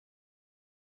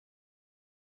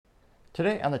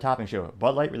Today on the Topping Show,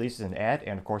 Bud Light releases an ad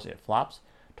and of course it flops.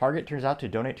 Target turns out to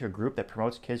donate to a group that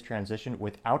promotes kids transition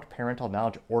without parental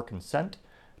knowledge or consent.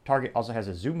 Target also has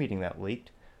a Zoom meeting that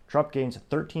leaked. Trump gains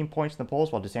 13 points in the polls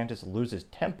while DeSantis loses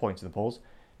 10 points in the polls.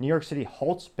 New York City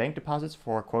halts bank deposits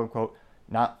for quote-unquote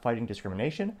not fighting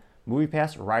discrimination.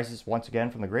 MoviePass rises once again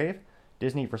from the grave.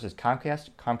 Disney versus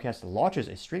Comcast. Comcast launches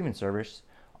a streaming service.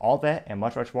 All that and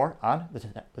much, much more on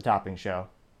the Topping Show.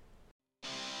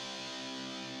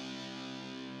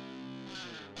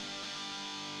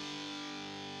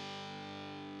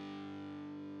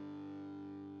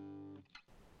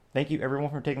 Thank you everyone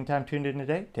for taking time to tune in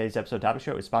today. Today's episode of Topping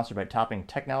Show is sponsored by Topping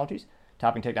Technologies.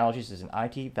 Topping Technologies is an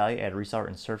IT value-added reseller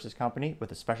and services company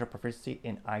with a special proficiency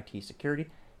in IT security.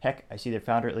 Heck, I see their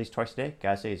founder at least twice a day.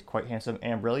 Gotta say he's quite handsome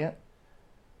and brilliant.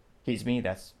 He's me,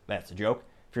 that's a joke.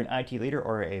 If you're an IT leader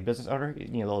or a business owner, you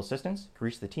need a little assistance,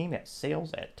 reach the team at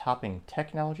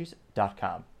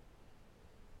sales@toppingtechnologies.com.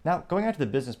 Now, going on to the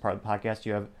business part of the podcast,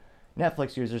 you have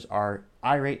Netflix users are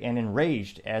irate and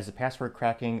enraged as the password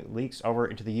cracking leaks over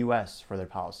into the US for their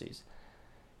policies.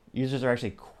 Users are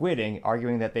actually quitting,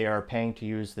 arguing that they are paying to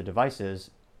use the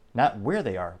devices, not where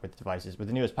they are with the devices, with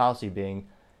the newest policy being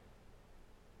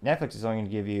Netflix is only going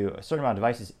to give you a certain amount of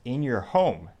devices in your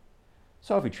home.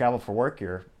 So if you travel for work,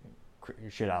 you're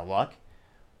shit out of luck.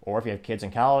 Or if you have kids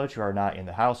in college who are not in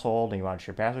the household and you want to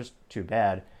share passwords, too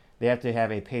bad. They have to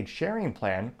have a paid sharing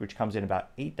plan, which comes in about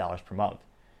 $8 per month.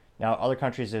 Now, other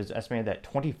countries, it's estimated that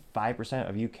 25%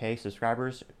 of UK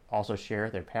subscribers also share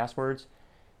their passwords.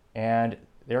 And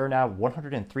there are now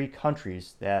 103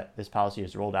 countries that this policy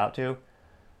is rolled out to.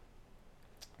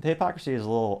 The hypocrisy is a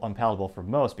little unpalatable for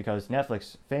most because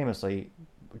Netflix famously,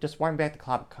 just winding back the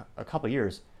clock a couple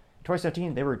years, in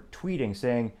 2017 they were tweeting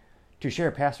saying to share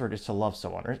a password is to love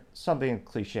someone, or something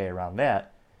cliche around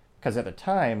that, because at the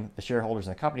time the shareholders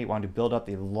in the company wanted to build up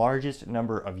the largest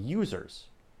number of users.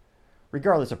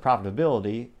 Regardless of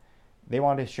profitability, they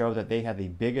wanted to show that they had the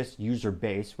biggest user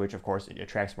base, which of course it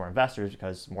attracts more investors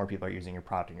because more people are using your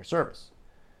product and your service.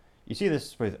 You see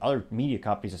this with other media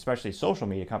companies, especially social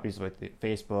media companies with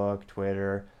Facebook,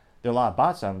 Twitter. There are a lot of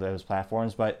bots on those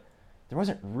platforms, but there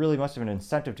wasn't really much of an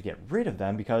incentive to get rid of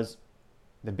them because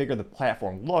the bigger the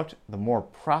platform looked, the more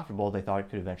profitable they thought it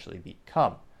could eventually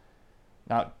become.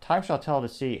 Now, time shall tell to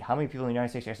see how many people in the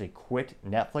United States actually quit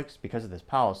Netflix because of this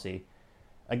policy.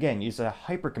 Again, it's a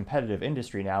hyper-competitive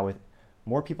industry now with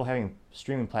more people having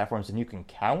streaming platforms than you can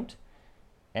count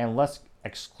and less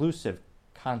exclusive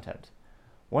content.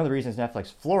 One of the reasons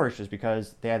Netflix flourished is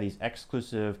because they have these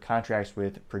exclusive contracts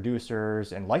with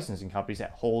producers and licensing companies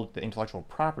that hold the intellectual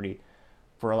property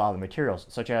for a lot of the materials,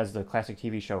 such as the classic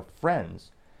TV show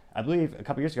Friends. I believe a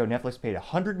couple years ago, Netflix paid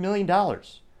 $100 million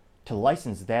to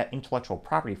license that intellectual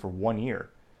property for 1 year,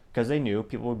 because they knew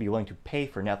people would be willing to pay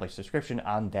for Netflix subscription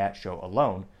on that show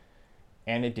alone,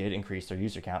 and it did increase their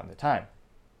user count at the time.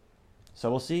 So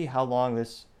we'll see how long the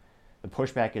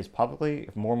pushback is publicly.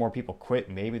 If more and more people quit,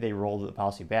 maybe they roll the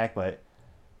policy back, but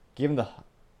given the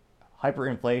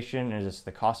hyperinflation and just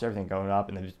the cost of everything going up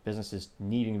and the businesses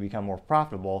needing to become more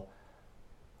profitable,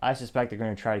 I suspect they're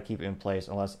going to try to keep it in place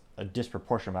unless a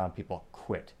disproportionate amount of people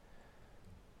quit.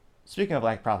 Speaking of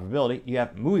lack of profitability, you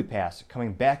have MoviePass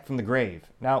coming back from the grave.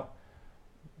 Now,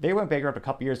 they went bankrupt a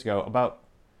couple years ago.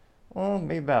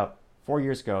 Maybe about 4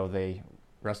 years ago, they,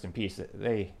 rest in peace,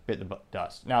 they bit the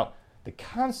dust. Now, the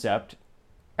concept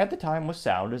at the time was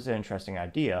sound. It was an interesting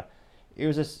idea. It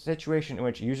was a situation in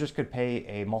which users could pay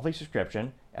a monthly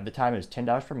subscription. At the time, it was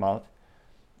 $10 per month,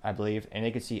 I believe, and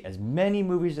they could see as many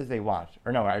movies as they want.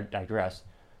 Or no, I digress.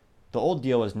 The old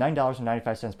deal was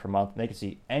 $9.95 per month, and they could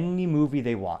see any movie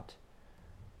they want.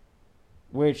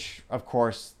 Which, of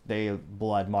course, they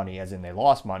bled money, as in they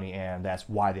lost money, and that's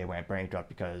why they went bankrupt,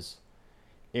 because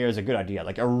it was a good idea,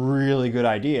 like a really good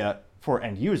idea for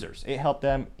end users. It helped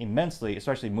them immensely,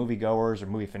 especially moviegoers or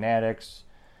movie fanatics,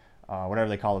 whatever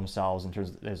they call themselves, in terms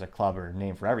of, there's a club or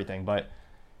name for everything, but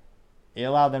it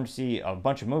allowed them to see a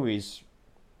bunch of movies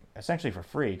essentially for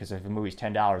free, because if a movie's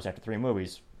 $10 after 3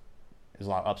 movies, there's a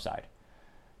lot of upside.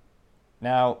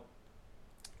 Now,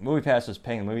 MoviePass was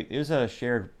paying the movie. It was a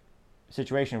shared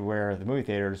situation where the movie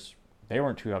theaters, they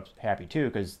weren't too happy too,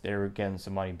 because they were getting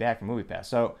some money back from MoviePass.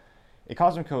 So it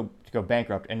caused them to go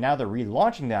bankrupt, and now they're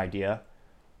relaunching the idea,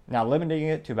 now limiting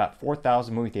it to about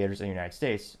 4,000 movie theaters in the United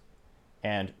States.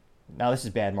 And now this is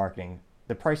bad marketing.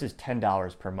 The price is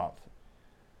 $10 per month,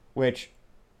 which,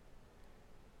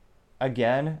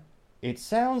 again, it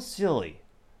sounds silly,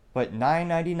 but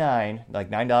 $9.99, like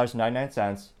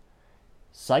 $9.99,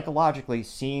 psychologically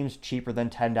seems cheaper than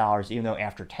 $10, even though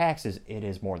after taxes it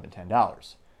is more than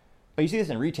 $10. But you see this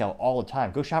in retail all the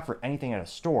time. Go shop for anything at a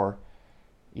store,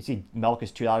 You see milk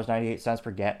is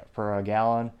 $2.98 per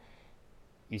gallon.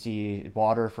 You see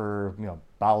water for,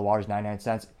 bottle of water is 99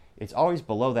 cents. It's always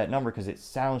below that number because it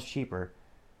sounds cheaper.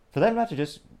 For them not to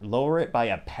just lower it by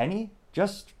a penny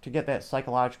just to get that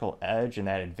psychological edge and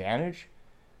that advantage,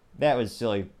 that was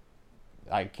silly.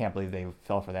 I can't believe they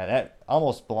fell for that. That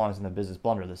almost belongs in the business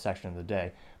blunder of this section of the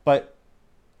day. But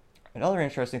another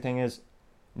interesting thing is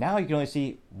now you can only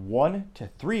see 1 to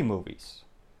 3 movies.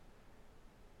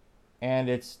 And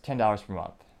it's $10 per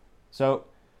month. So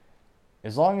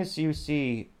as long as you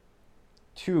see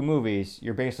 2 movies,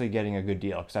 you're basically getting a good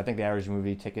deal. Because I think the average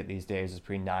movie ticket these days is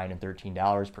between $9 and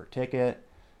 $13 per ticket.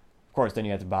 Of course, then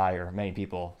you have to buy, or many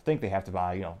people think they have to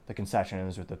buy, the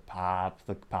concessions with the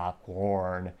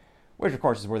popcorn, which of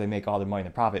course is where they make all their money in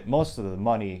the profit. Most of the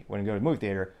money when you go to the movie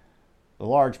theater, the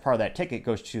large part of that ticket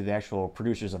goes to the actual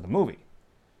producers of the movie.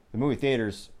 The movie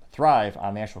theaters thrive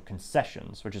on the actual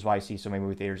concessions, which is why you see so many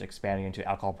movie theaters expanding into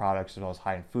alcohol products as well as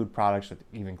high-end food products with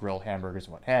even grilled hamburgers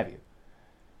and what have you.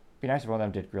 It'd be nice if one of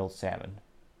them did grilled salmon.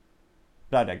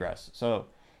 But I digress. So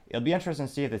it'll be interesting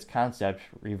to see if this concept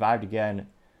revived again.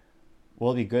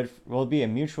 Will it be good? Will it be a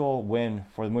mutual win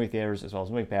for the movie theaters as well as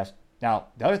MoviePass? Now,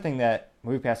 the other thing that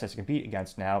MoviePass has to compete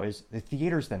against now is the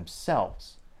theaters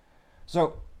themselves.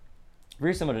 So,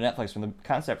 very similar to Netflix, when the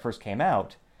concept first came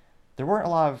out, there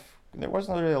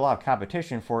wasn't really a lot of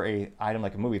competition for a item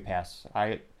like a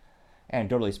MoviePass.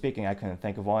 Anecdotally speaking, I couldn't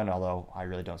think of one, although I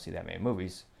really don't see that many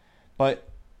movies. But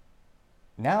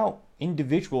now,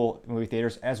 individual movie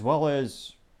theaters, as well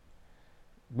as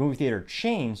movie theater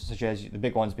chains, such as the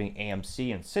big ones being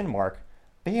AMC and Cinemark,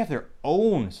 they have their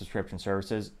own subscription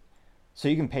services, so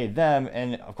you can pay them,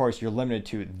 and of course you're limited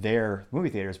to their movie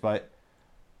theaters, but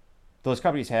those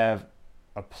companies have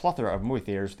a plethora of movie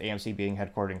theaters, with AMC being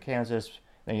headquartered in Kansas,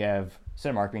 then you have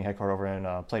Cinemark being headquartered over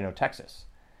in Plano, Texas.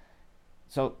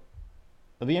 So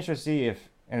it'll be interesting to see if,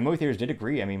 and the movie theaters did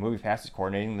agree, MoviePass is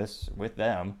coordinating this with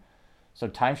them, so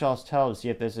time shall tell to see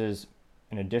if this is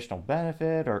an additional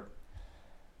benefit, or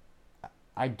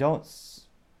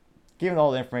given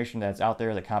all the information that's out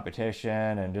there, the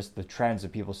competition, and just the trends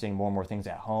of people seeing more and more things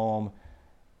at home,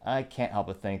 I can't help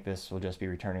but think this will just be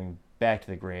returning back to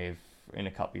the grave in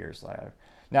a couple years later.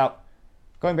 Now,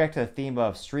 going back to the theme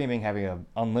of streaming having an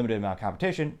unlimited amount of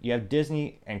competition, you have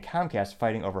Disney and Comcast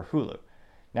fighting over Hulu.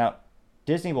 Now,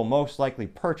 Disney will most likely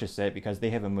purchase it because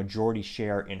they have a majority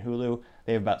share in Hulu.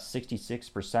 They have about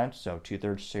 66%, so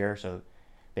 2/3 share, so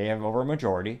they have over a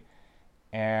majority.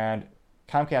 And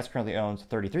Comcast currently owns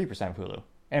 33% of Hulu.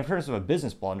 And in terms of a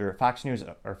business blunder, Fox, they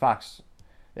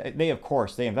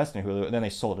invested in Hulu and then they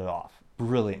sold it off.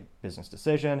 Brilliant business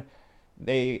decision.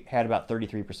 They had about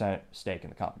 33% stake in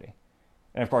the company.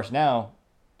 And of course now,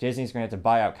 Disney's going to have to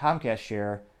buy out Comcast's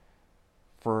share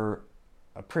for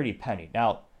a pretty penny.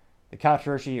 Now, the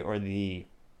controversy or the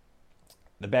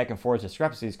back and forth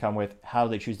discrepancies come with how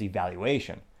they choose the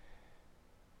valuation.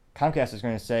 Comcast is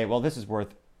going to say, well, this is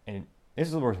worth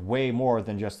way more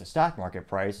than just the stock market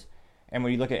price. And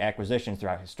when you look at acquisitions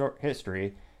throughout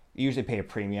history, you usually pay a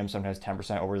premium, sometimes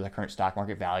 10% over the current stock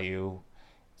market value.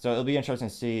 So it'll be interesting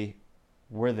to see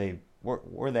where they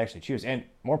actually choose. And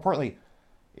more importantly,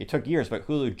 it took years, but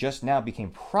Hulu just now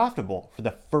became profitable for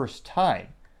the first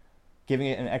time, giving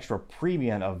it an extra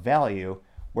premium of value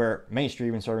where many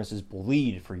streaming services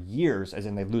bleed for years, as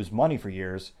in they lose money for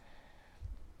years,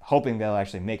 hoping they'll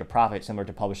actually make a profit, similar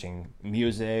to publishing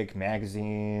music,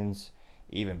 magazines,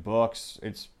 even books.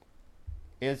 It's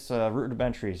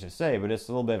rudimentary to say, but it's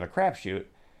a little bit of a crapshoot.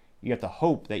 You have to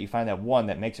hope that you find that one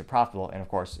that makes it profitable, and of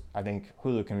course, I think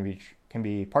Hulu can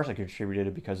be partially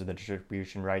contributed because of the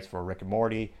distribution rights for Rick and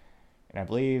Morty, and I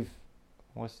believe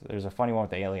there's a funny one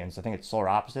with the aliens. I think it's Solar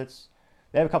Opposites.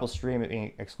 They have a couple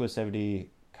streaming exclusivity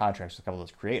contracts with a couple of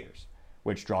those creators,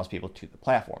 which draws people to the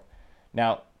platform.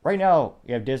 Now, right now,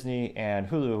 you have Disney and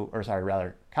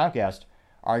Comcast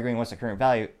arguing what's the current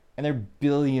value, and they're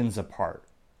billions apart.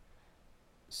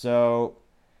 So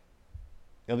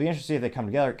it'll be interesting to see if they come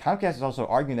together. Comcast is also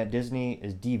arguing that Disney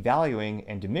is devaluing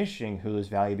and diminishing Hulu's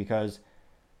value because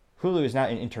Hulu is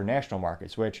not in international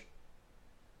markets, which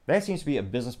that seems to be a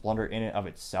business blunder in and of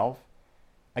itself.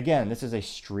 Again, this is a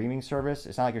streaming service.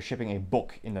 It's not like you're shipping a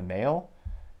book in the mail.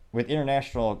 With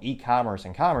international e-commerce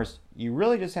and commerce, you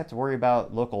really just have to worry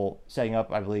about local setting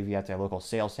up. I believe you have to have local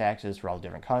sales taxes for all the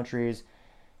different countries.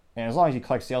 And as long as you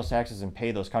collect sales taxes and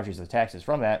pay those countries the taxes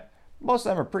from that, most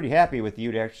of them are pretty happy with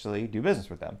you to actually do business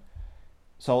with them.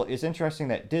 So it's interesting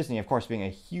that Disney, of course, being a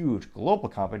huge global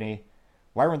company,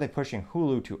 why weren't they pushing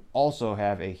Hulu to also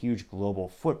have a huge global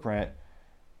footprint?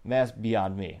 That's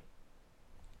beyond me.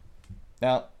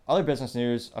 Now, other business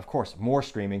news, of course, more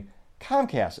streaming.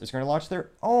 Comcast is going to launch their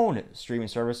own streaming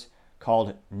service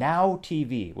called Now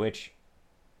TV, which,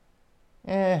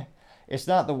 it's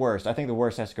not the worst. I think the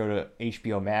worst has to go to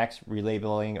HBO Max,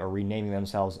 relabeling or renaming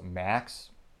themselves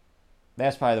Max.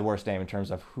 That's probably the worst name in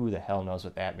terms of who the hell knows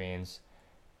what that means.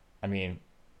 I mean,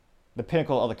 the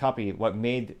pinnacle of the company, what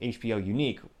made HBO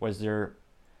unique was they were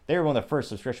one of the first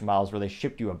subscription models where they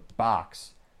shipped you a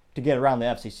box to get around the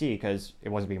FCC because it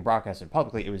wasn't being broadcasted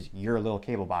publicly. It was your little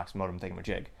cable box modem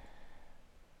thingamajig.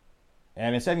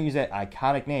 And instead of using that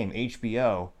iconic name,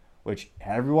 HBO, which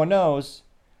everyone knows,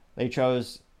 they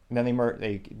chose, and then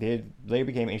they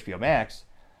became HBO Max.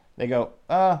 They go,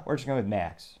 we're just going with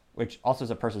Max, which also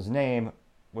is a person's name,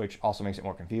 which also makes it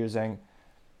more confusing.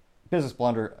 Business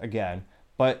blunder again.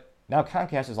 But now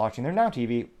Comcast is launching their Now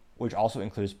TV, which also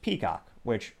includes Peacock,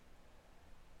 which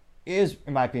is,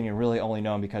 in my opinion, really only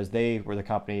known because they were the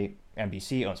company,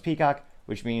 NBC owns Peacock,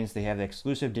 which means they have the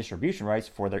exclusive distribution rights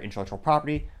for their intellectual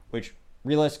property, which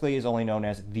realistically is only known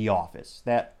as The Office.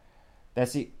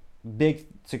 That's the big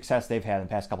success they've had in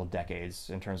the past couple of decades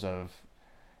in terms of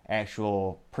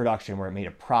actual production where it made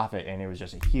a profit and it was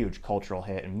just a huge cultural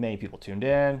hit and many people tuned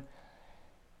in.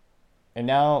 And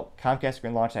now Comcast is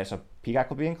going to launch that, so Peacock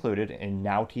will be included in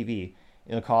Now TV.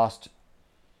 It'll cost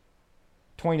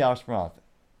 $20 per month.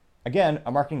 Again,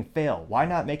 a marketing fail. Why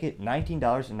not make it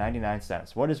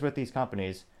 $19.99? What is with these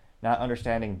companies not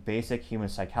understanding basic human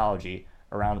psychology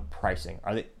around pricing?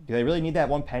 Do they really need that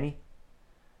one penny?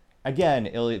 Again,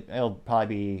 it'll probably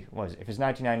be, if it's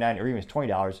 $19.99 or even if it's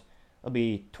 $20, it'll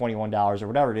be $21 or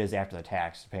whatever it is after the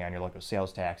tax, depending on your local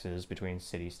sales taxes between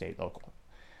city, state, local.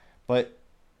 But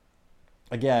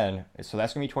again, so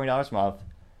that's going to be $20 a month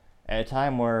at a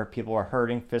time where people are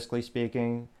hurting, fiscally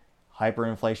speaking,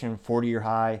 hyperinflation, 40-year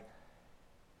high,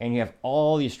 and you have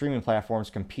all these streaming platforms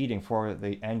competing for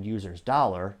the end user's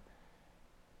dollar.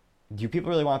 Do people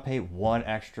really want to pay one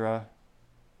extra?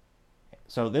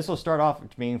 So this will start off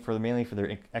being mainly for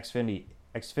their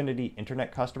Xfinity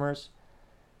internet customers,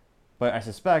 but I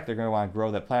suspect they're going to want to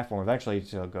grow that platform eventually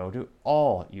to go to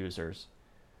all users.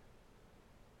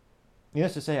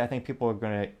 Needless to say, I think people are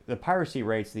going to, the piracy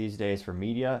rates these days for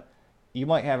media, you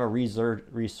might have a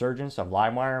resurgence of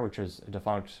LimeWire, which was a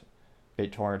defunct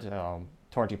BitTorrent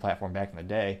torrenting platform back in the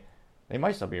day. They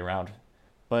might still be around.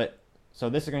 But so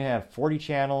this is going to have 40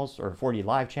 channels or 40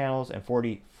 live channels and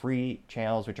 40 free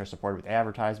channels which are supported with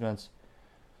advertisements.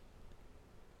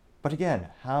 But again,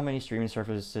 how many streaming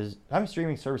services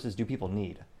do people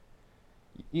need?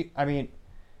 I mean,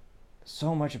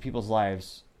 so much of people's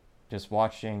lives just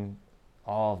watching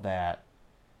all of that.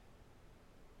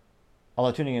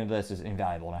 Although tuning into this is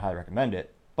invaluable and I highly recommend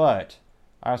it. But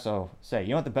I also say, you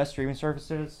know what the best streaming service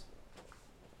is?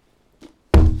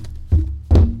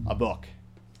 A book.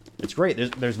 It's great.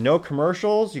 There's no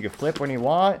commercials. You can flip when you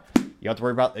want. You don't have to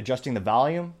worry about adjusting the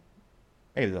volume.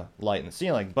 Maybe the light in the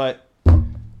ceiling. But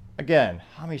again,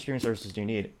 how many streaming services do you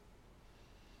need?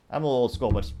 I'm a little old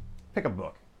school, but just pick a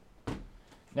book.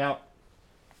 Now,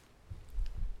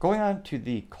 going on to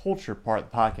the culture part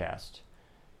of the podcast,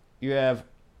 you have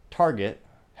Target,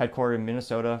 headquartered in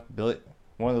Minnesota,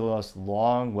 one of the most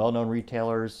long, well-known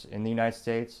retailers in the United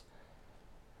States.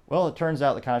 Well, it turns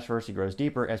out the controversy grows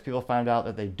deeper as people found out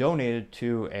that they donated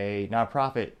to a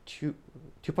nonprofit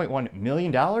 $2.1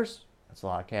 million. That's a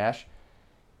lot of cash.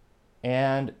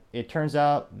 And it turns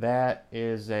out that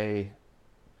is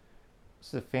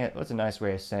what's a nice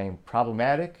way of saying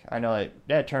problematic? I know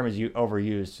that term is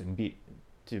overused and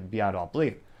to beyond all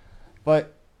belief.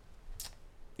 But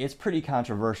it's pretty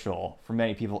controversial for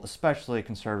many people, especially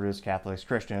conservatives, Catholics,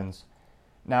 Christians.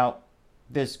 Now,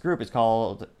 this group is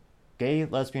called Gay,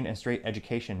 Lesbian, and Straight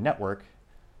Education Network,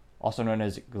 also known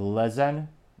as GLSEN,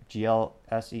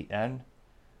 G-L-S-E-N.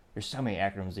 There's so many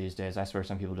acronyms these days. I swear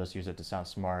some people just use it to sound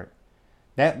smart.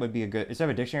 That would be instead of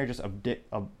a dictionary, just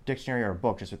a dictionary or a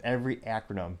book, just with every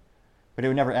acronym. But it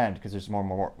would never end because there's more and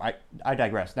more. I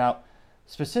digress. Now,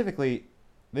 specifically,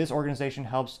 this organization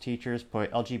helps teachers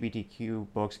put LGBTQ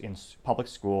books in public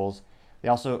schools. They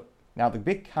also, now the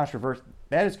big controversy,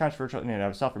 that is controversial in and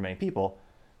of itself for many people.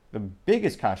 The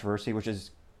biggest controversy, which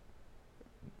is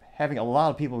having a lot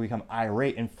of people become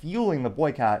irate and fueling the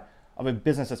boycott of a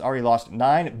business that's already lost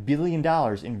 $9 billion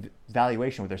in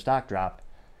valuation with their stock drop.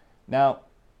 Now,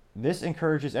 this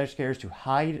encourages educators to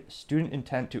hide student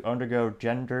intent to undergo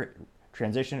gender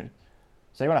transition.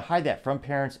 So they want to hide that from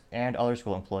parents and other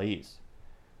school employees.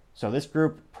 So this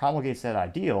group promulgates that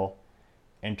ideal,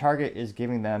 and Target is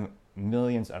giving them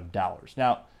millions of dollars.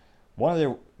 Now,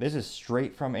 this is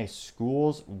straight from a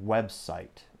school's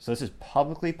website. So this is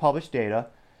publicly published data,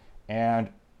 and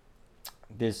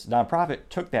this nonprofit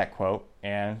took that quote,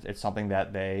 and it's something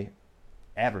that they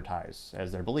advertise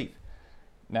as their belief.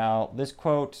 Now, this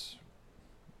quote,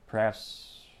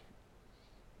 perhaps,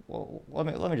 well, let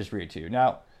me just read it to you.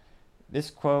 Now, this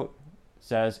quote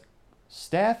says,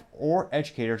 staff or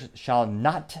educators shall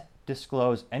not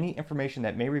disclose any information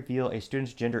that may reveal a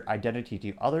student's gender identity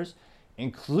to others,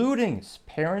 including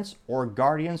parents or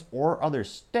guardians or other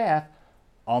staff,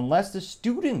 unless the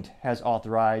student has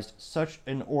authorized such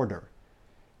an order.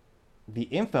 The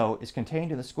info is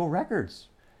contained in the school records.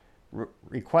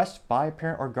 Request by a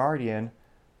parent or guardian,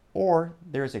 or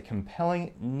there is a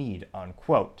compelling need,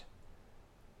 unquote.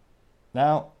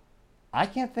 Now, I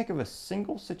can't think of a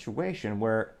single situation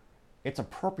where it's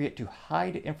appropriate to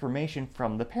hide information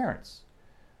from the parents.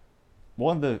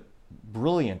 One of the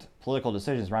brilliant political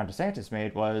decisions Ron DeSantis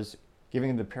made was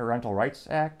giving the Parental Rights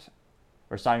Act,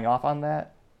 or signing off on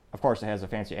that. Of course, it has a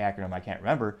fancy acronym I can't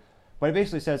remember, but it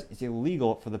basically says it's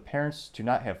illegal for the parents to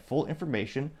not have full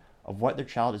information of what their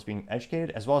child is being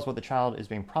educated, as well as what the child is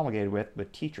being promulgated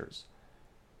with teachers.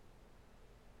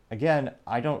 Again,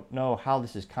 I don't know how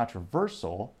this is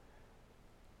controversial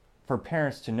for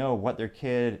parents to know what their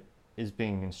kid is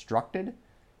being instructed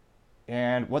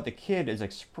and what the kid is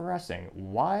expressing.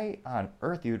 Why on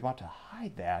earth you would want to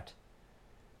hide that?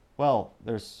 Well,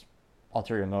 there's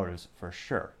ulterior motives for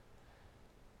sure.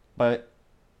 But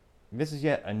this is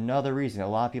yet another reason a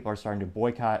lot of people are starting to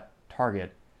boycott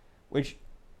Target, which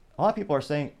a lot of people are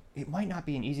saying it might not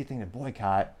be an easy thing to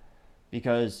boycott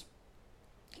because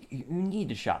you need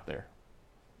to shop there.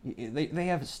 They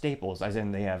have staples, as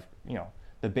in they have,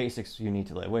 the basics you need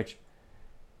to live, which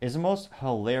is the most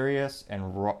hilarious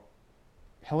and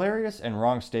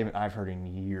wrong statement I've heard in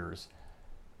years.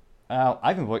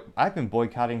 I've been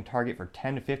boycotting Target for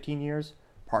 10 to 15 years,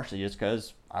 partially just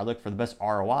because I look for the best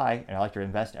ROI and I like to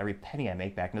invest every penny I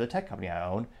make back into the tech company I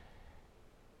own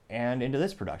and into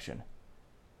this production.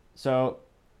 So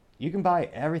you can buy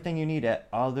everything you need at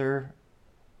other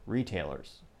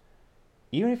retailers.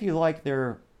 Even if you like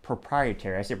their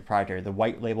proprietary, I say proprietary, the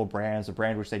white label brands, the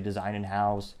brand which they design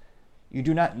in-house, you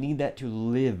do not need that to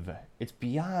live. It's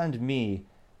beyond me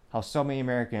how so many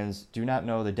Americans do not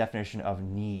know the definition of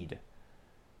need.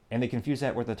 And they confuse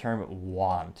that with the term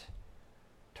want.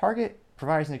 Target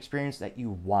provides an experience that you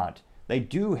want. They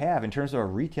do have, in terms of a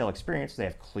retail experience, they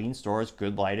have clean stores,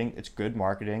 good lighting, it's good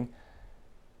marketing,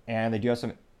 and they do have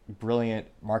some brilliant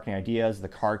marketing ideas. The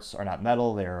carts are not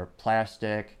metal, they're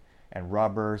plastic and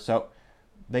rubber. So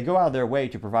they go out of their way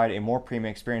to provide a more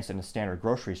premium experience than a standard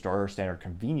grocery store or standard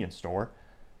convenience store,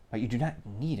 but you do not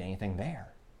need anything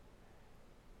there.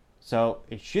 So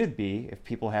it should be, if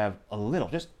people have a little,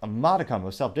 just a modicum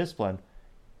of self-discipline,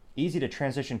 easy to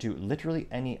transition to literally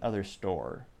any other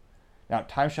store. Now,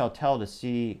 time shall tell to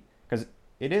see, because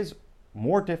it is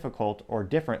more difficult or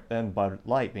different than Bud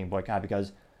Light being boycotted,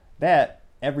 because that,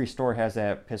 every store has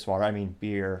that piss water. I mean,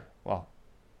 beer. Well,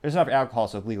 there's enough alcohol,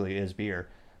 so legally it is beer.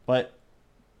 But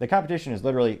the competition is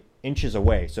literally inches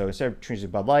away. So instead of choosing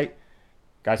Bud Light,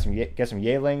 get some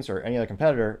Yaelings or any other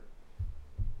competitor.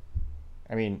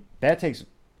 I mean, that takes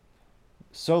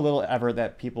so little effort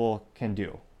that people can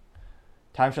do.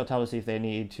 Time shall tell to see if they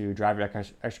need to drive an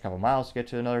extra couple miles to get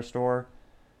to another store.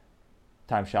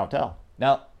 Time shall tell.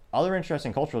 Now, other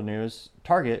interesting cultural news,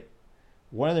 Target,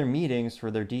 one of their meetings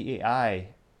for their DEI,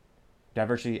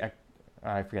 diversity,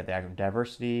 I forget the acronym,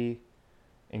 diversity,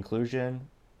 inclusion,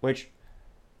 which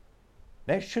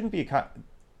that shouldn't be,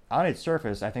 on its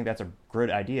surface, I think that's a good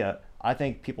idea. I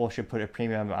think people should put a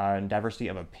premium on diversity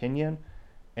of opinion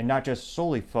and not just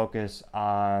solely focus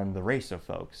on the race of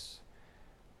folks.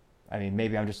 I mean,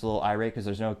 maybe I'm just a little irate because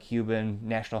there's no Cuban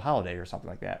national holiday or something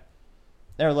like that.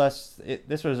 Nevertheless,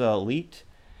 this was leaked,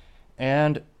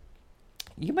 and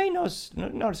you may notice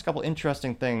a couple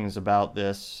interesting things about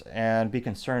this and be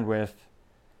concerned with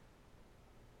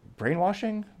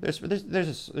brainwashing. There's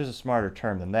a smarter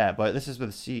term than that, but this is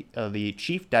with the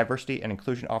Chief Diversity and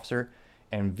Inclusion Officer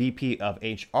and VP of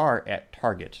HR at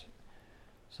Target.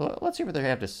 So let's see what they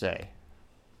have to say.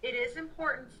 It is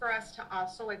important for us to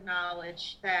also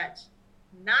acknowledge that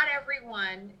not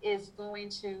everyone is going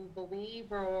to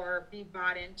believe or be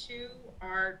bought into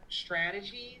our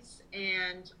strategies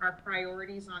and our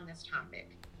priorities on this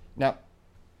topic. Now,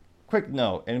 quick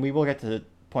note, and we will get to the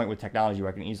point with technology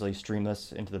where I can easily stream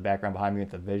this into the background behind me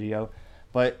with the video,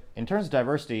 but in terms of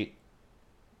diversity,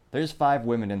 there's 5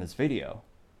 women in this video.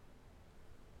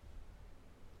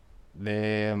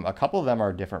 A couple of them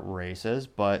are different races,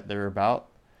 but they're about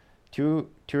two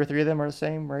or three of them are the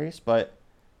same race, but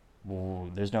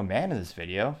there's no man in this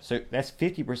video. So that's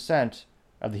 50%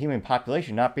 of the human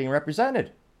population not being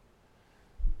represented.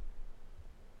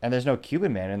 And there's no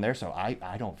Cuban man in there, so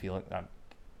I don't feel it.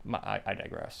 I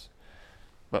digress.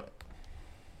 But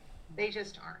They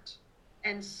just aren't.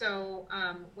 And so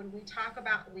when we talk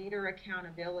about leader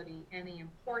accountability and the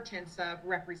importance of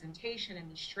representation and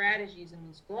these strategies and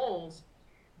these goals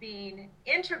being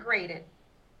integrated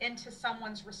into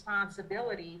someone's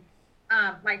responsibility,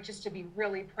 like just to be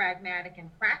really pragmatic and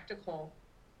practical,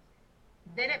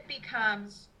 then it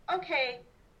becomes okay.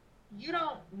 You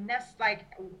don't like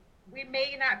we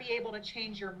may not be able to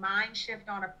change your mind shift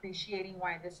on appreciating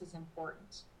why this is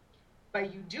important,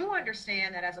 but you do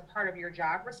understand that as a part of your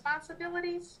job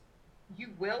responsibilities, you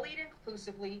will lead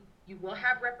inclusively, you will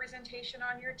have representation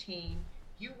on your team,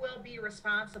 you will be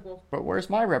responsible but where's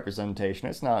my representation?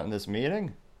 It's not in this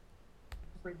meeting.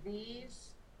 for these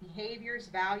behaviors,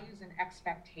 values, and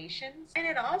expectations. And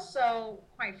it also,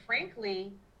 quite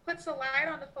frankly, puts a light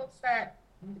on the folks that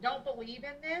don't believe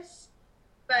in this,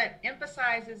 but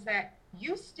emphasizes that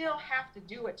you still have to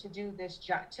do it to do this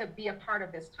job, to be a part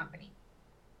of this company.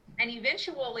 And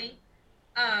eventually,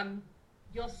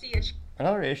 you'll see it.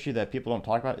 Another issue that people don't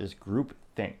talk about is group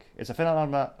think. It's a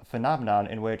phenomenon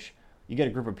in which you get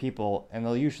a group of people and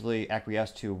they'll usually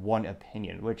acquiesce to one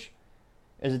opinion, which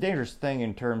is a dangerous thing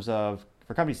in terms of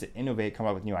for companies to innovate, come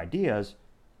up with new ideas.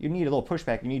 You need a little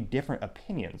pushback. You need different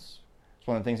opinions. It's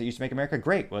one of the things that used to make America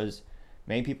great was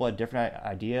many people had different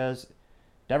ideas.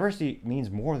 Diversity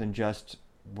means more than just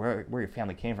where your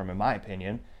family came from, in my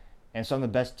opinion. And some of the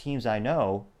best teams I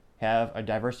know have a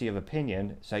diversity of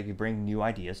opinion so you can bring new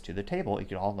ideas to the table. You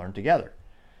can all learn together.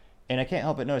 And I can't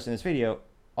help but notice in this video,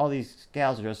 all these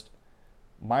gals are just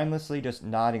mindlessly just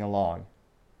nodding along.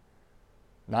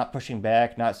 Not pushing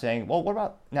back, not saying, well, what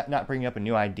about not bringing up a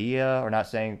new idea, or not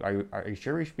saying, are you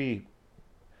sure we should be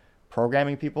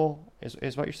programming people,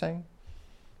 is what you're saying?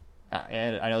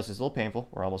 And I know this is a little painful.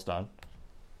 We're almost done.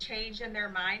 Change in their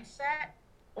mindset,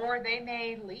 or they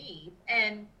may leave.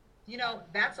 And,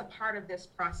 that's a part of this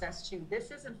process too.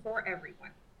 This isn't for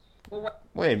everyone. But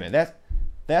wait a minute.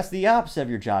 That's the opposite of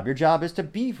your job. Your job is to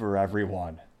be for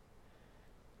everyone.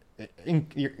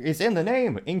 It's in the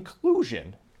name,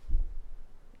 inclusion.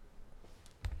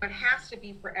 What has to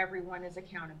be for everyone is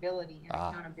accountability, and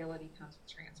accountability comes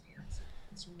with transparency.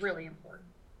 It's really important.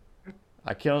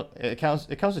 It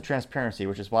comes with transparency,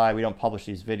 which is why we don't publish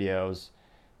these videos,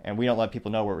 and we don't let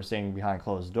people know what we're saying behind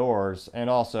closed doors. And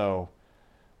also,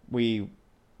 we're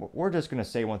just going to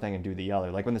say one thing and do the other.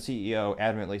 Like when the CEO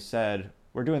adamantly said,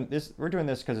 we're doing this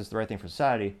because it's the right thing for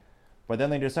society, but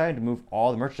then they decided to move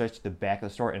all the merchandise to the back of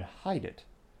the store and hide it.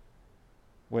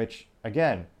 Which,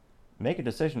 again, make a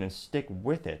decision and stick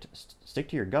with it. Stick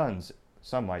to your guns,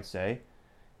 some might say.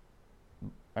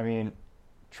 I mean,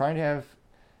 trying to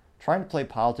play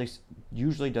politics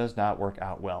usually does not work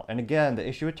out well. And again, the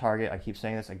issue with Target, I keep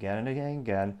saying this again and again and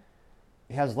again,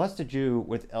 it has less to do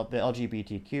with the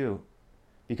LGBTQ,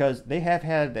 because they have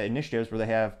had the initiatives where they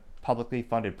have publicly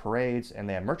funded parades and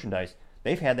they have merchandise.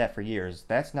 They've had that for years.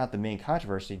 That's not the main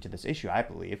controversy to this issue, I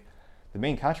believe. The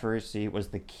main controversy was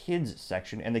the kids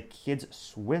section and the kids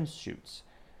swimsuits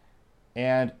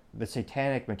and the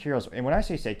satanic materials. And when I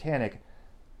say satanic,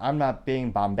 I'm not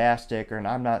being bombastic, or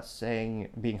I'm not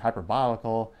saying being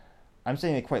hyperbolical. I'm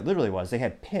saying it quite literally was. They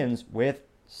had pins with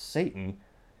Satan,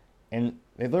 and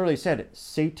they literally said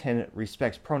Satan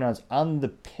respects pronouns on the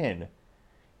pin.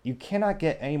 You cannot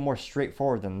get any more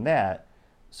straightforward than that.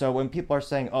 So when people are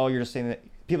saying, oh, you're just saying that,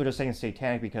 people are just saying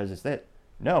satanic because it's that.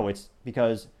 No, it's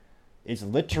because it's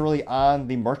literally on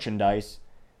the merchandise.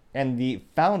 And the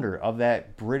founder of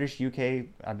that British UK,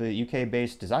 I believe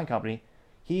UK-based design company,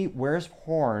 he wears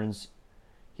horns.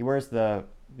 He wears the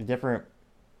different,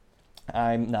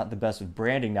 I'm not the best with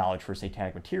branding knowledge for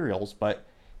satanic materials, but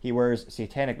he wears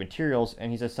satanic materials,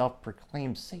 and he's a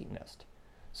self-proclaimed Satanist.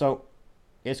 So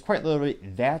it's quite literally,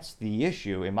 that's the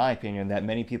issue, in my opinion, that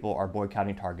many people are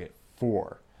boycotting Target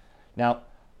for. Now,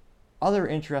 other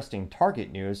interesting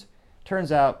Target news,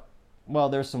 turns out, well,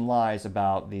 there's some lies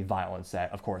about the violence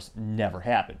that, of course, never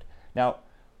happened. Now,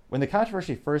 when the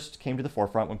controversy first came to the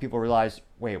forefront, when people realized,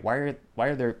 wait, why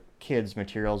are there kids'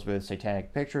 materials with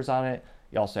satanic pictures on it?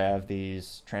 You also have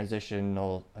these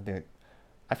transitional,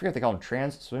 I forget if they call them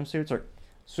trans swimsuits, or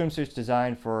swimsuits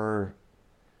designed for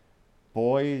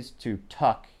boys to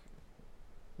tuck,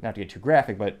 not to get too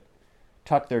graphic, but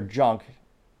tuck their junk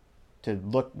to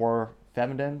look more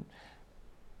feminine.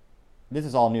 This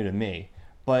is all new to me,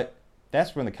 but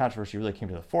that's when the controversy really came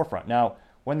to the forefront. Now,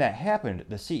 when that happened,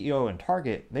 the CEO and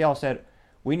Target, they all said,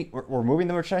 we're moving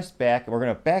the merchandise back, and we're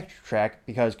going to backtrack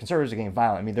because conservatives are getting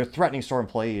violent. I mean, they're threatening store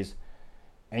employees,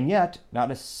 and yet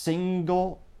not a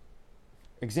single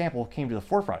example came to the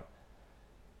forefront.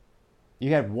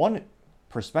 You had one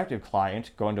prospective client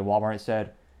go into Walmart and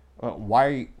said,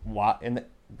 and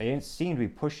they didn't seem to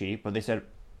be pushy, but they said,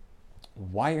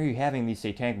 why are you having these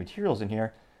satanic materials in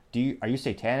here? Are you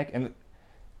satanic? And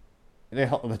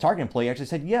the Target employee actually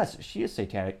said, yes, she is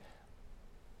satanic.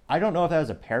 I don't know if that was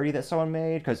a parody that someone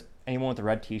made, because anyone with a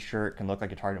red t-shirt can look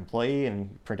like a Target employee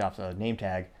and print off a name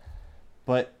tag.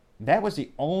 But that was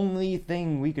the only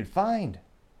thing we could find.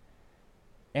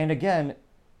 And again,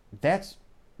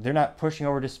 they're not pushing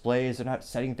over displays, they're not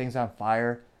setting things on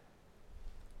fire.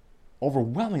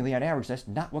 Overwhelmingly, on average, that's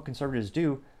not what conservatives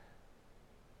do.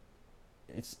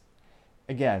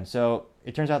 So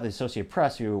it turns out the Associated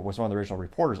Press, who was one of the original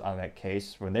reporters on that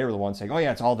case, when they were the ones saying, oh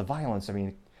yeah, it's all the violence. I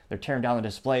mean, they're tearing down the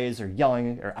displays, they're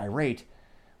yelling, or irate.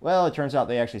 Well, it turns out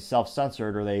they actually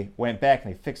self-censored, or they went back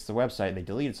and they fixed the website, they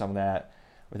deleted some of that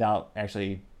without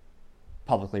actually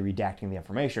publicly redacting the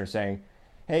information or saying,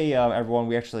 hey, everyone,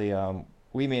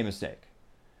 we made a mistake.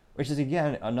 Which is,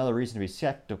 again, another reason to be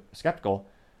skeptical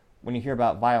when you hear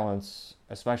about violence,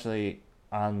 especially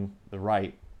on the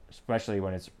right, especially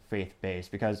when it's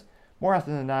faith-based, because more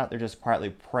often than not, they're just quietly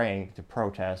praying to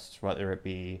protests, whether it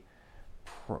be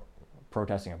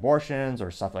protesting abortions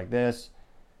or stuff like this.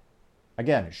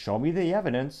 Again, show me the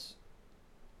evidence,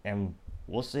 and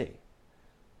we'll see.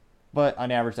 But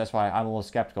on average, that's why I'm a little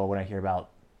skeptical when I hear about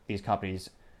these companies.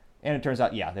 And it turns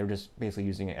out, yeah, they were just basically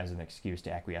using it as an excuse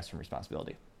to acquiesce from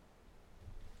responsibility.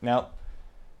 Now,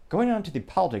 going on to the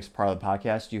politics part of the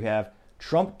podcast, you have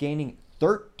Trump gaining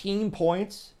 13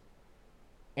 points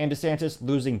and DeSantis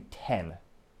losing 10,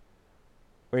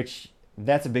 which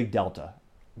that's a big delta,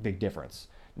 big difference.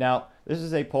 Now, this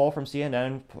is a poll from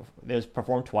CNN that was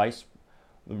performed twice,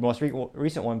 the most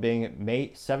recent one being May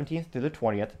 17th through the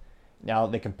 20th. Now,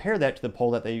 they compare that to the poll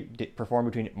that they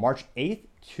performed between March 8th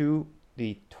to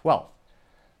the 12th.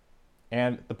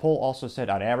 And the poll also said,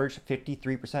 on average,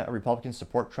 53% of Republicans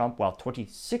support Trump, while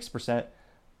 26%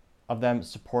 of them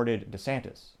supported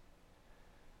DeSantis.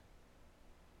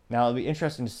 Now, it'll be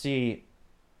interesting to see,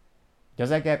 does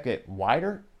that gap get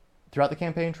wider throughout the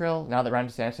campaign trail now that Ron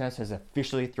DeSantis has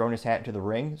officially thrown his hat into the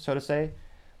ring, so to say?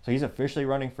 So he's officially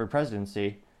running for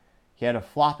presidency. He had a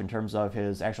flop in terms of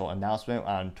his actual announcement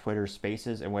on Twitter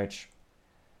Spaces, in which,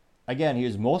 again, he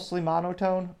was mostly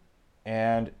monotone.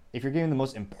 And if you're giving the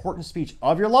most important speech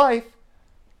of your life,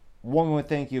 one would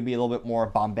think you'd be a little bit more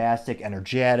bombastic,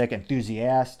 energetic,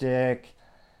 enthusiastic.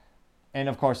 And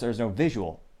of course, there's no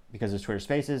visual because of Twitter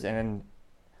Spaces. And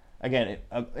again,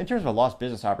 in terms of a lost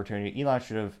business opportunity, Elon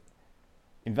should have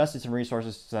invested some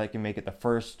resources so that it can make it the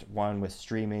first one with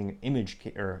streaming image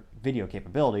or video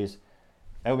capabilities.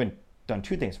 That would have done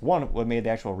two things. One, would have made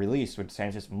the actual release with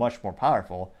DeSantis much more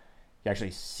powerful. You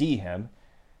actually see him.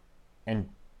 And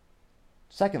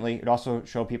secondly, it also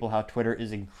showed people how Twitter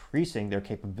is increasing their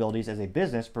capabilities as a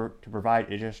business to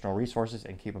provide additional resources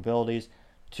and capabilities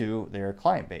to their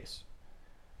client base.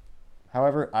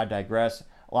 However, I digress.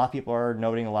 A lot of people are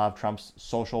noting a lot of Trump's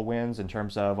social wins in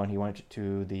terms of when he went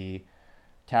to the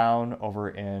town over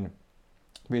in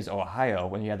Ohio,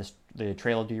 when you had the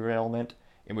trail derailment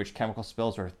in which chemical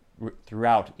spills were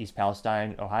throughout East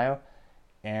Palestine, Ohio,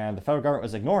 and the federal government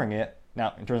was ignoring it.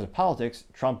 Now, in terms of politics,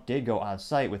 Trump did go on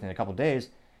site within a couple of days.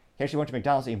 He actually went to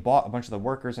McDonald's and bought a bunch of the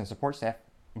workers and support staff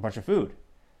a bunch of food,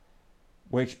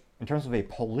 which, in terms of a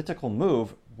political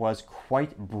move, was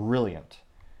quite brilliant.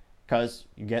 Because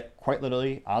you get quite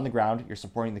literally on the ground, you're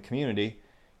supporting the community,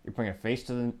 you're putting a face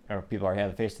to or people already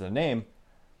have the face to the name,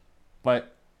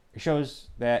 but it shows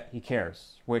that he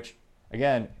cares, which,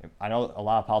 again, I know a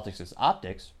lot of politics is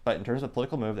optics, but in terms of a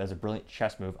political move, that's a brilliant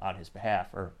chess move on his behalf,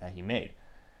 or that he made.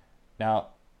 Now,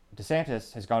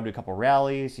 DeSantis has gone to a couple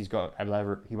rallies. He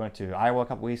went to Iowa a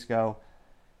couple weeks ago,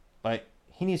 but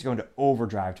he needs to go into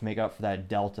overdrive to make up for that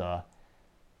delta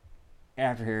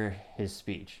after his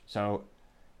speech. So,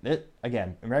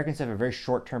 again, Americans have a very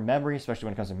short-term memory, especially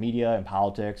when it comes to media and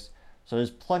politics. So there's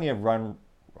plenty of run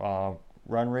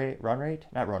rate.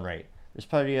 There's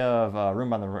plenty of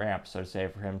room on the ramp, so to say,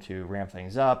 for him to ramp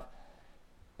things up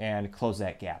and close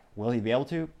that gap. Will he be able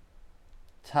to?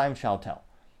 Time shall tell.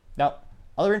 Now,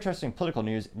 other interesting political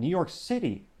news, New York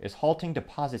City is halting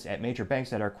deposits at major banks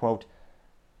that are, quote,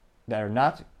 that are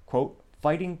not, quote,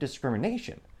 fighting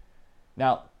discrimination.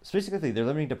 Now, specifically, they're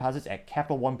limiting deposits at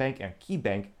Capital One Bank and Key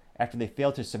Bank after they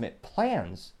failed to submit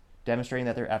plans demonstrating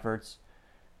that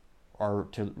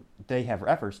they have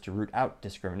efforts to root out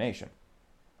discrimination.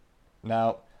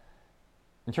 Now,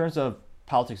 in terms of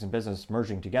politics and business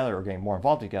merging together or getting more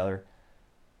involved together,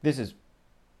 this is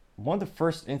one of the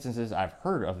first instances I've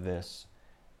heard of this,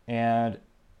 and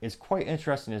it's quite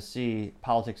interesting to see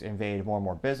politics invade more and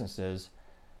more businesses.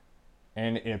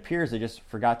 And it appears they just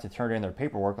forgot to turn in their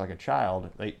paperwork like a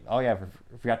child.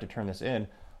 Forgot to turn this in.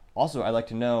 Also, I'd like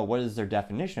to know, what is their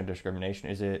definition of discrimination?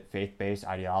 Is it faith-based,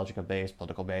 ideological-based,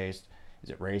 political-based? Is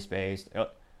it race-based?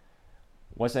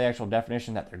 What's the actual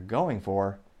definition that they're going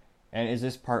for? And is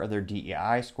this part of their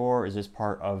DEI score? Is this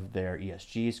part of their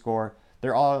ESG score?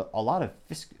 There are a lot of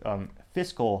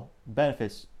fiscal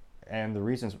benefits and the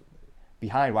reasons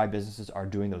behind why businesses are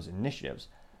doing those initiatives.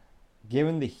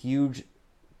 Given the huge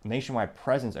nationwide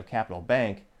presence of Capital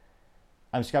Bank,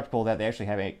 I'm skeptical that they actually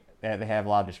have a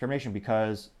lot of discrimination,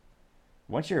 because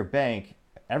once you're a bank,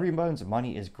 everyone's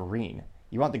money is green.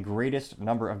 You want the greatest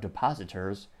number of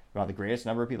depositors. You want the greatest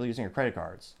number of people using your credit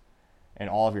cards and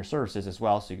all of your services as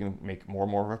well, so you can make more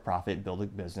and more of a profit, build a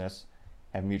business,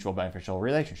 have a mutual beneficial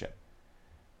relationship.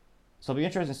 So it'll be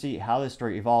interesting to see how this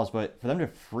story evolves, but for them to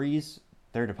freeze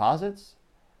their deposits,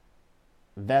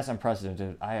 that's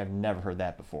unprecedented. I have never heard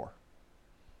that before.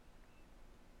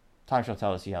 Time shall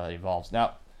tell to see how that evolves.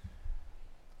 Now,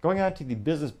 going on to the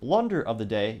business blunder of the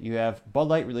day, you have Bud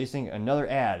Light releasing another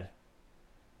ad.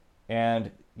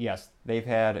 And yes, they've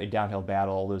had a downhill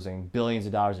battle, losing billions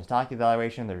of dollars in stock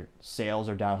evaluation. Their sales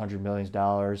are down $100 million.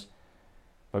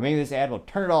 But maybe this ad will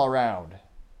turn it all around,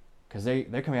 because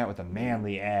they're coming out with a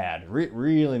manly ad.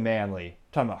 Really manly.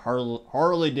 I'm talking about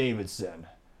Harley Davidson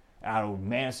out of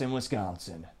Madison,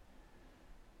 Wisconsin.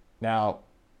 Now,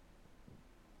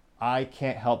 I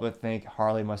can't help but think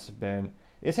Harley must have been...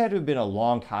 This had to have been a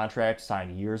long contract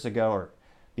signed years ago, or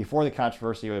before the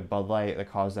controversy with Bud Light that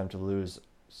caused them to lose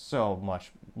so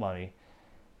much money.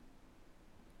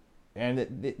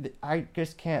 And I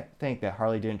just can't think that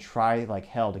Harley didn't try like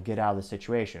hell to get out of the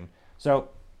situation. So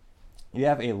you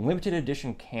have a limited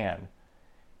edition can.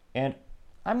 And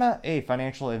I'm not a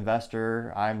financial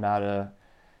investor. I'm not a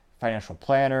financial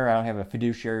planner. I don't have a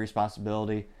fiduciary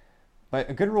responsibility. But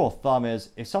a good rule of thumb is,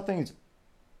 if something's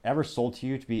ever sold to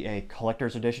you to be a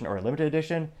collector's edition or a limited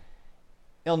edition,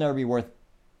 it'll never be worth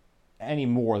any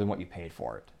more than what you paid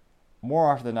for it.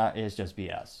 More often than not, it's just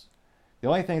BS. The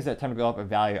only things that tend to go up in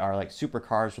value are like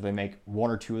supercars, where they make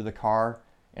one or two of the car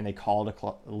and they call it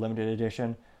a limited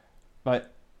edition.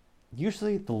 But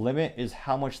usually the limit is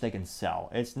how much they can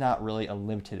sell. It's not really a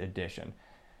limited edition.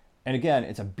 And again,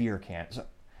 it's a beer can. So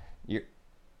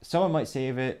someone might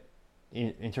save it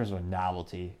in terms of a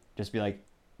novelty. Just be like,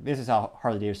 this is how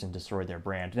Harley Davidson destroyed their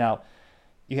brand. Now,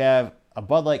 you have a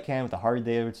Bud Light can with the Harley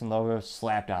Davidson logo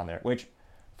slapped on there, which,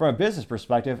 from a business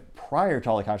perspective, prior to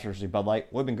all the controversy, Bud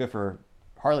Light would have been good for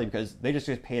Harley, because they just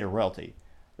get paid a royalty.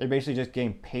 They're basically just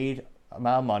getting paid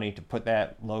amount of money to put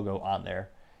that logo on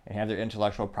there and have their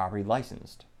intellectual property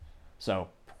licensed. So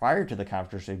prior to the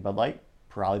controversy, Bud Light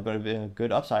probably would have been a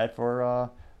good upside for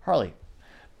Harley.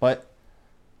 But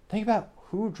think about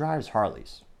who drives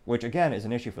Harleys, which again is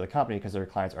an issue for the company because their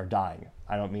clients are dying.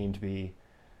 I don't mean to be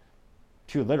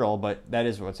too literal, but that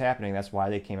is what's happening. That's why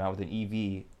they came out with an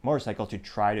EV motorcycle, to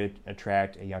try to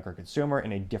attract a younger consumer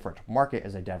in a different market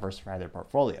as they diversify their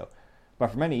portfolio.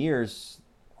 But for many years,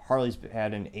 Harley's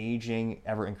had an aging,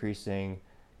 ever-increasing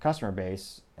customer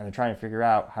base, and they're trying to figure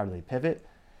out, how do they pivot?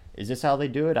 Is this how they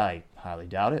do it? I highly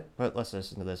doubt it, but let's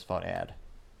listen to this fun ad.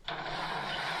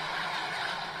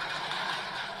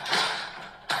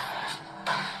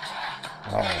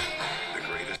 Oh.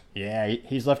 Yeah,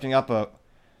 he's lifting up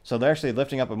so they're actually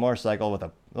lifting up a motorcycle with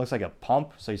looks like a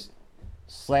pump. So he's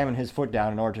slamming his foot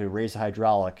down in order to raise the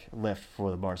hydraulic lift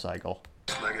for the motorcycle.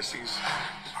 Legacies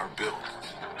are built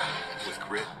with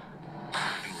grit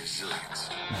and resilience.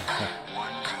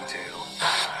 One detail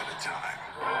at a time.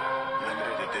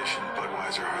 Limited edition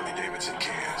Budweiser Harley Davidson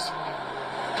cans.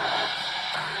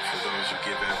 For those who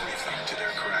give everything to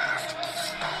their craft.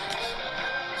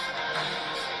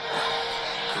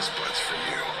 This Bud's for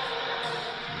you.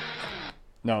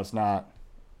 No, it's not.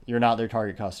 You're not their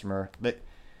target customer.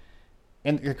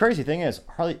 And the crazy thing is,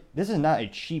 this is not a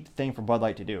cheap thing for Bud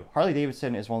Light to do. Harley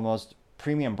Davidson is one of the most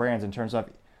premium brands in terms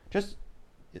of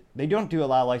they don't do a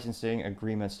lot of licensing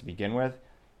agreements to begin with.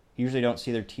 You usually don't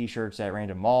see their t-shirts at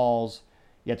random malls.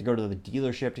 You have to go to the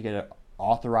dealership to get an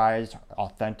authorized,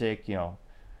 authentic,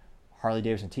 Harley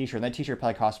Davidson t-shirt. And that t-shirt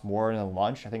probably costs more than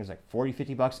lunch. I think it's like $40,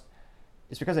 $50.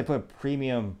 It's because they put a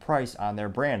premium price on their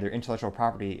brand. Their intellectual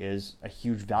property is a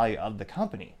huge value of the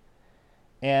company.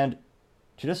 And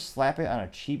to just slap it on a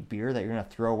cheap beer that you're going to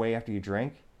throw away after you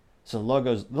drink. So the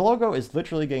logo is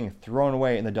literally getting thrown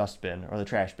away in the dustbin, or the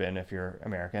trash bin if you're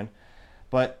American.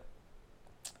 And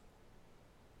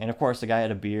of course the guy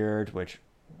had a beard, which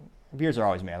beards are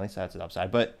always manly, so that's an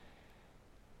upside. But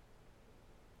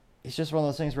it's just one of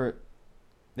those things where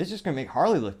this is just going to make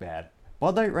Harley look bad.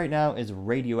 Bud Light right now is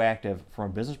radioactive from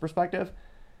a business perspective.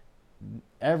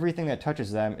 Everything that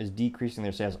touches them is decreasing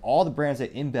their sales. All the brands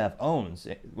that InBev owns,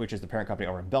 which is the parent company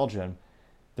over in Belgium,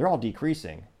 they're all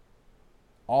decreasing.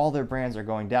 All their brands are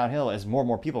going downhill as more and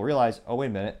more people realize, oh, wait a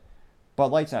minute,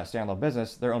 Bud Light's not a standalone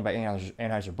business. They're owned by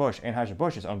Anheuser-Busch.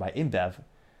 Anheuser-Busch is owned by InBev.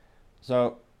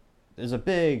 So there's a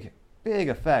big, big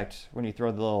effect when you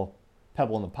throw the little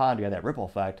pebble in the pond, you have that ripple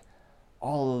effect.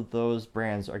 All of those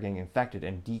brands are getting infected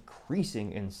and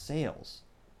decreasing in sales.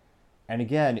 And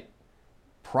again,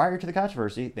 prior to the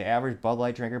controversy, the average Bud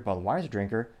Light drinker, Budweiser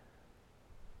drinker,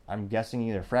 I'm guessing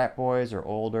either frat boys or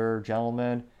older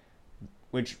gentlemen,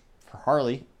 which for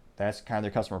Harley, that's kind of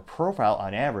their customer profile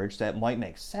on average. That might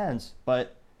make sense,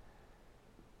 but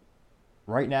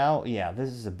right now, yeah, this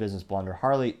is a business blunder.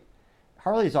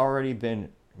 Harley's already been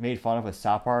made fun of with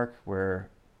South Park, where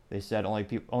they said only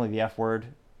the F word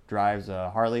drives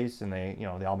Harleys, and they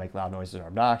all make loud noises and are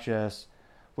obnoxious,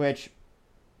 which,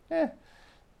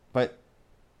 but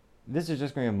this is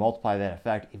just going to multiply that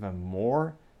effect even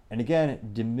more, and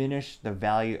again, diminish the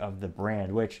value of the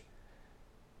brand, which,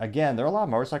 again, there are a lot of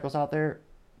motorcycles out there,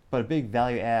 but a big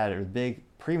value add or the big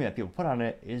premium that people put on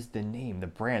it is the name, the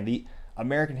brand, the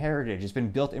American heritage. It's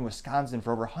been built in Wisconsin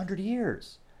for over 100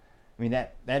 years. I mean,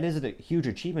 that is a huge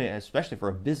achievement, especially for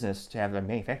a business to have a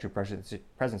manufacturing presence in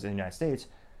the United States.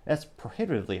 That's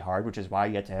prohibitively hard, which is why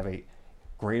you have to have a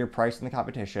greater price than the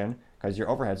competition, because your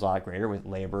overhead's a lot greater with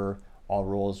labor, all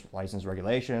rules, license,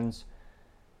 regulations.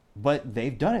 But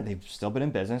they've done it. They've still been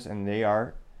in business, and they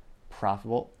are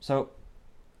profitable. So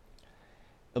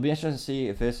it'll be interesting to see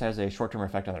if this has a short-term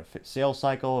effect on their sales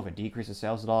cycle, if it decreases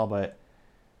sales at all. But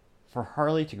for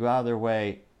Harley to go out of their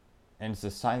way and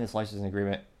to sign this licensing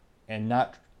agreement and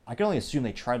not, I can only assume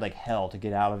they tried like hell to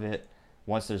get out of it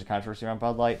once there's a controversy around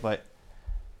Bud Light. But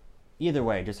either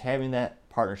way, just having that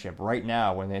partnership right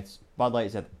now when Bud Light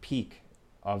is at the peak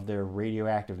of their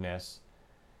radioactiveness,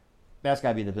 that's got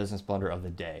to be the business blunder of the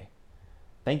day.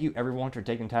 Thank you, everyone, for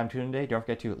taking time to tune in today. Don't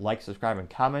forget to like, subscribe, and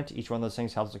comment. Each one of those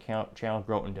things helps the channel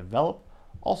grow and develop.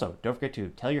 Also, don't forget to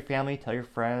tell your family, tell your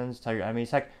friends, tell your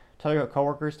enemies, heck, tell your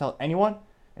coworkers, tell anyone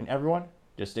and everyone.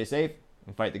 Just stay safe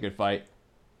and fight the good fight.